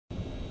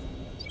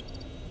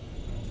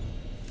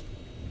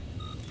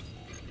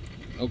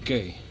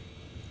Okay,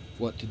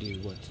 what to do,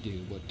 what to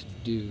do, what to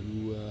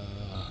do.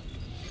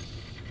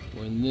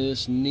 When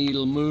this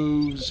needle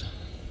moves,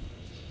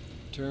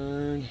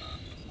 turn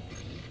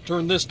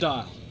this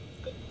dial.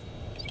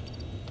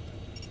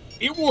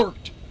 It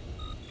worked!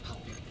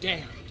 I'll be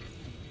damned.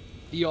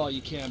 Be all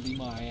you can, be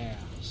my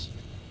ass.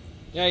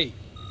 Hey,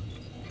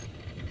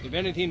 if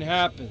anything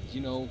happens,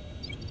 you know,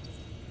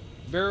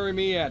 bury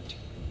me at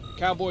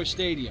Cowboy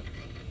Stadium,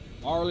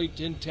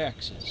 Arlington,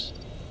 Texas.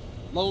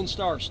 Lone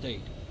Star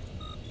State.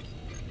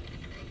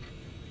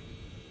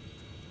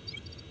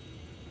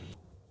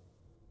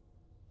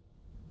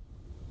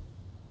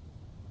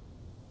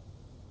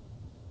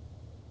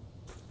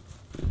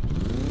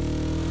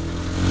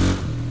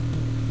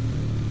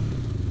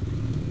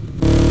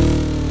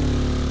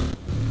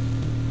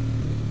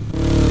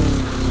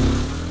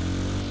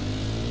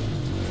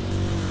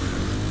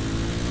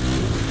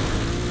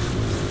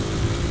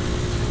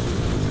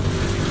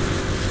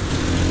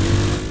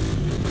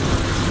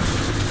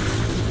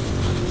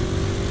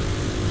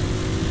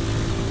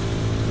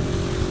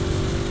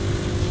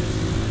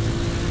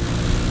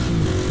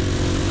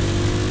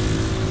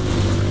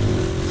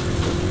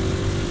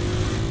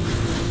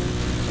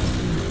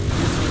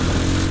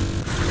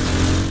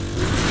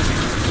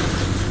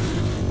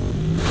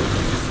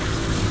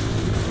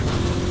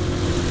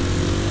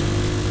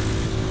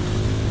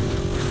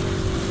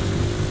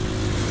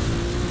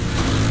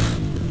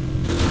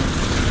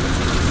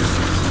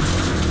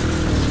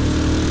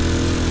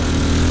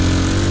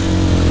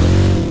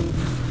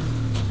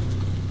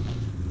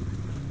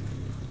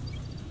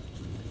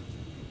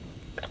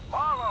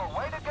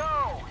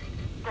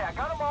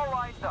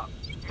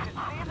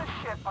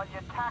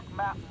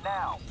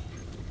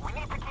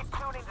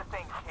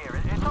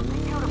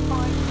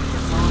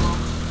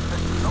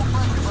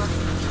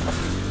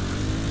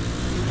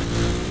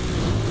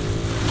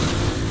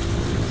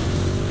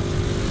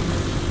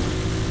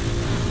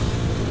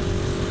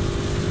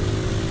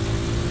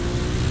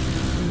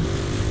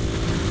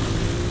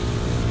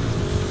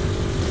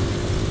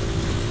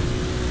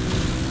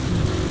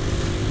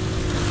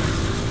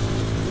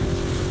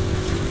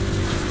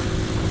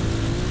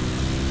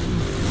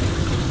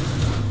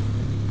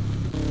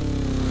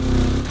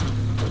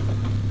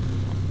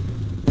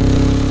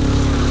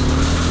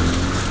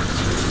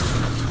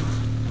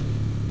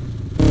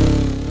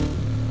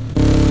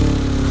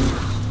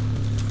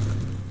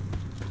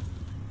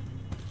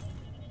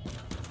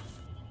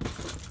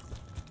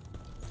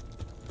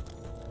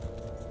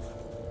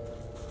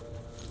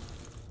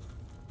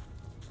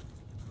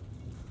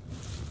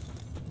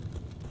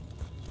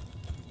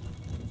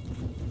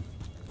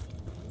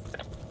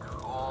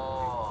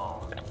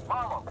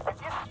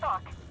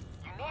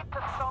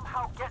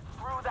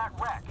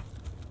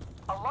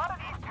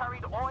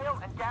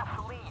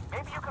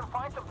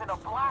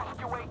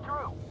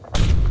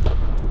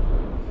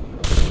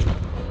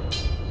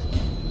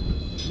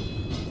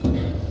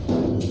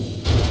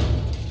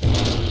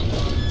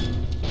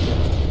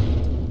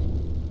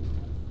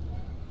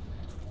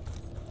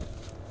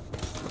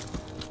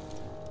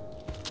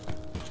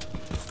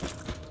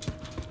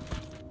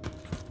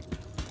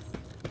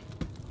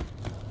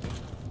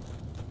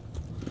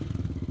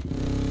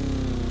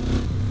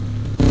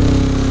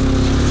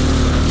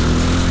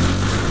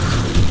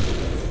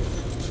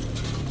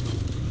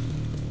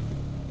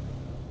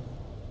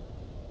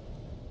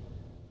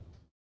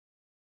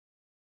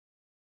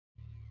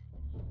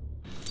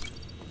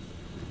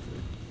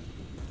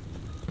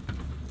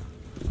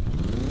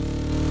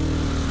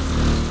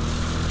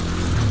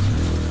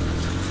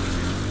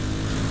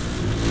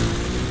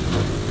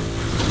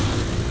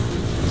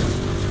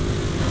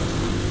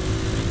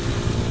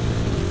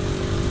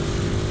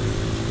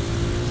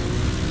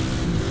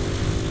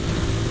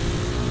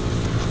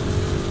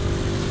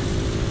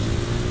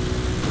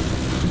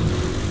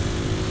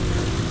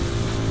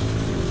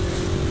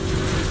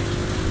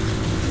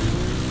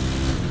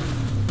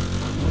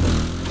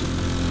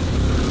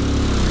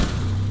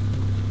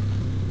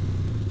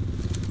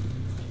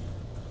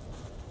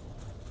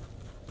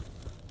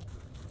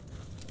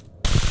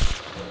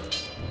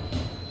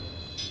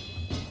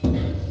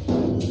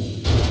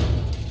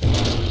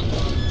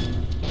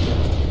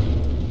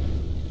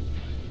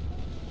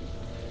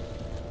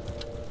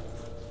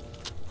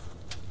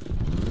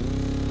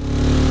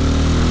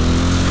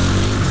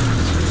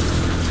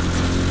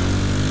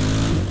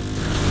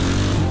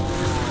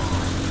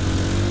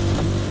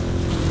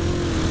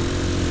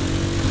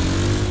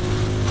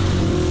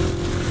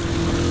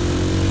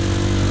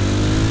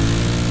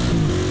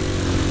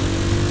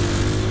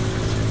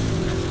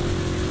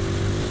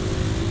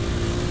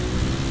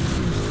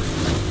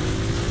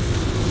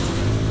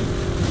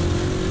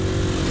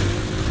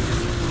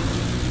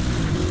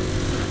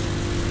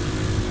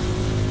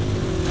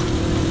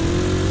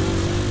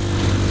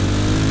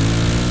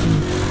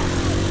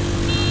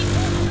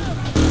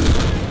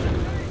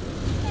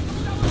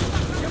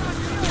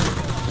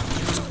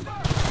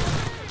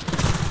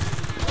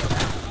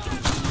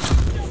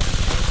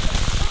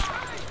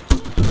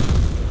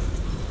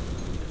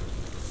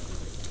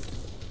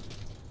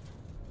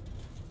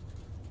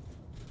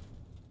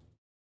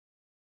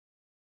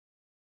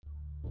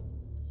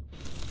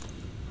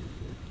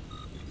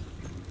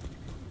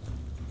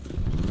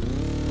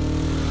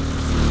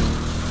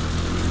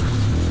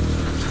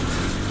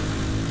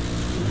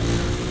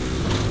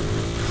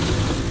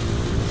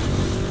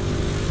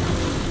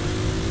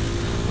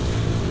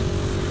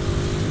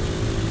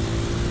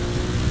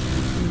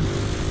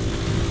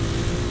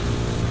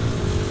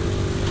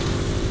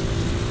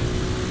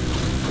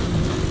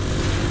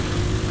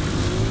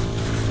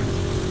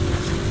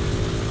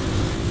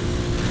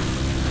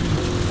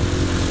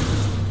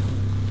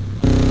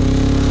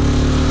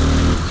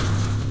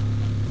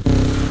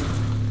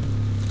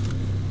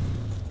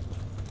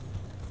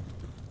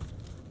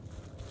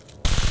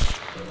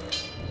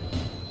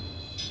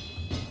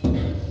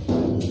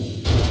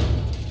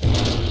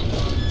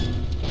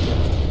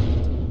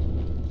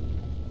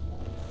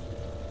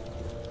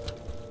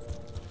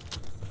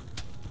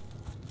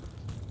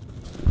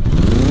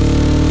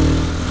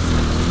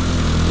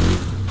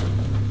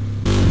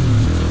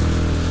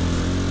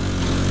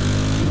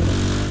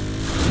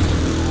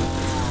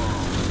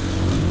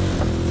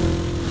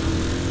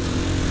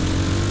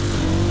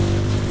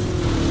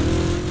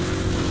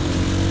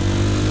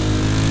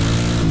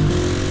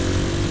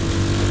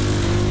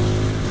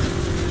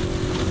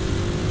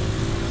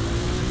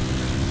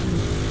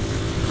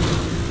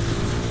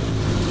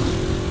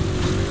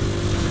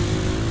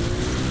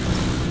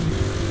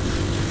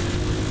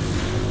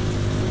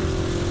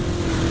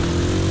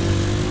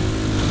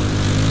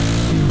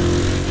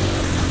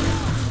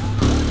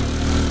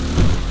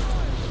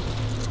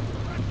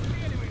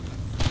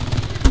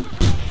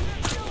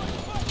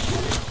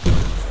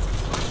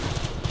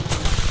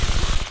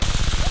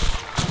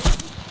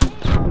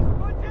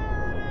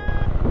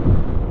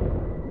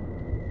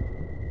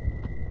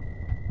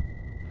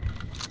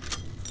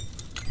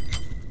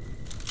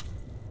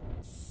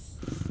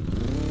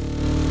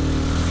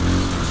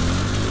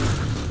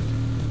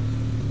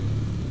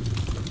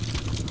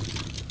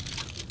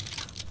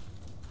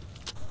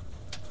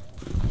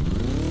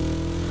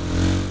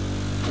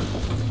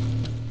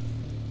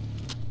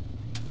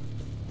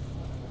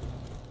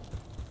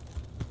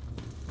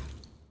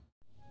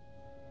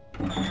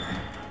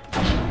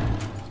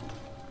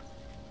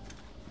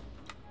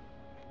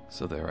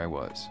 So there I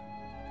was,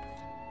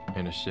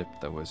 in a ship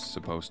that was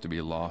supposed to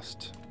be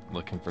lost,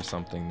 looking for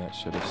something that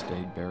should have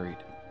stayed buried.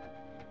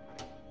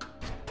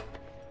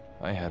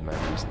 I had my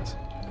reasons.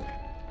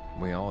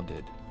 We all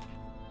did.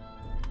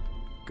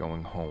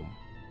 Going home.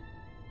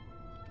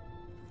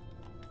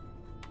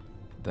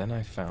 Then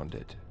I found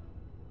it,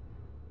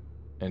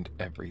 and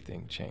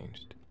everything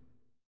changed.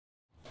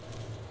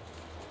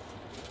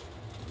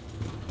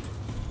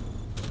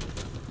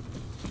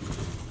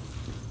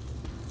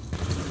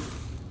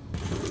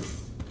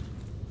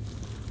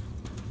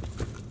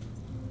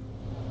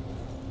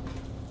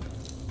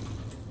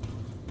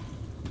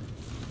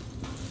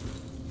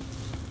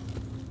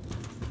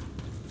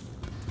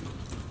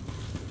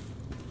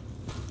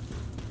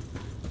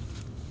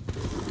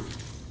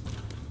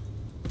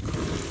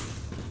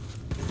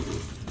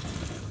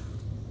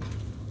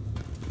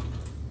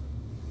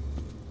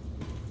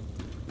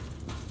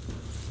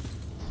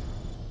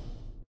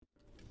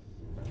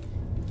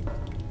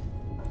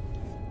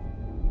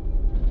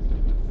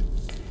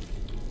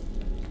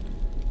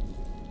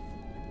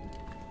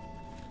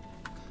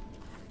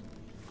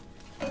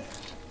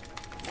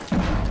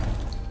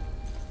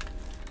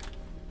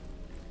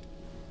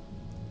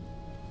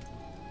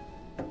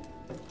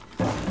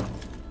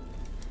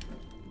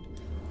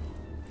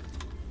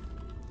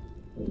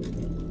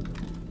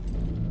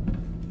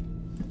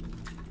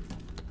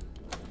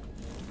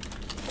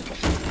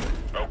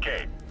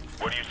 Okay,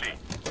 what do you see?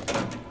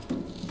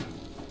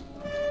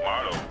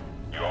 Marlo,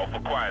 you're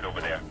awful quiet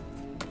over there.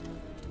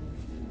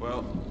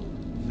 Well,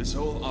 this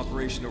whole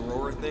Operation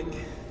Aurora thing,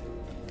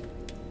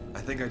 I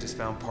think I just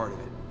found part of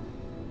it.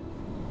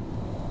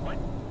 What?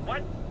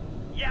 What?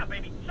 Yeah,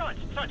 baby. Sarge,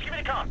 give me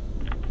the car.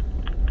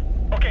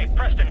 Okay,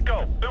 Preston,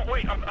 go.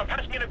 Wait, I'm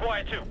passing you to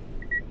Guaya too.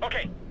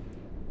 Okay.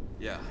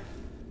 Yeah.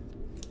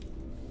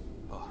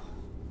 Oh.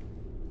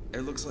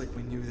 It looks like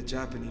we knew the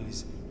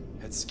Japanese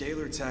had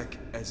scalar tech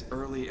as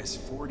early as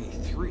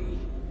 43.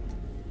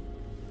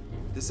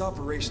 This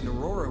Operation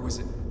Aurora was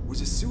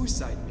a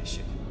suicide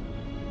mission.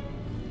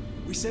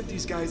 We sent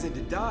these guys in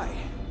to die.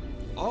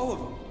 All of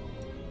them.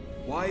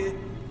 Wyatt,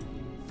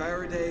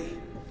 Faraday.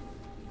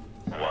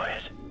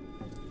 Wyatt?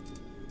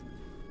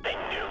 They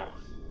knew?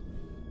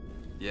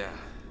 Yeah.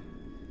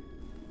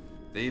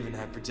 They even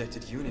had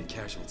projected unit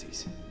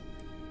casualties.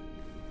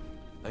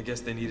 I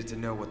guess they needed to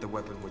know what the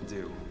weapon would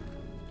do.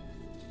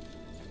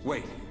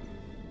 Wait.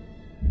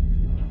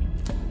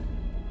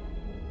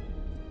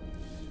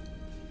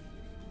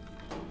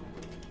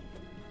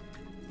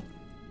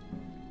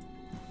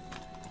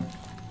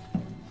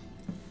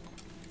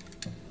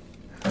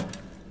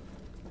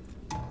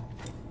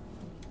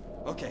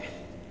 Okay.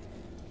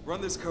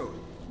 Run this code.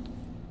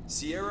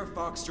 Sierra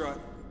Foxtrot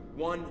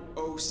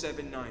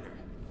 1079er.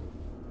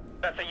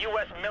 That's a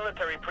U.S.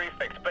 military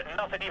prefix, but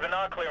nothing even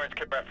our clearance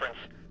could reference.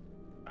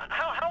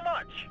 How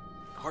much?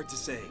 Hard to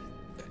say.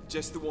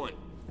 Just the one.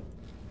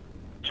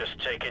 Just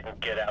take it and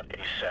get out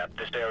ASAP.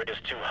 This area's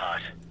too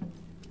hot.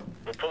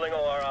 We're pulling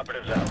all our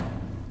operatives out.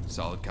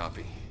 Solid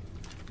copy.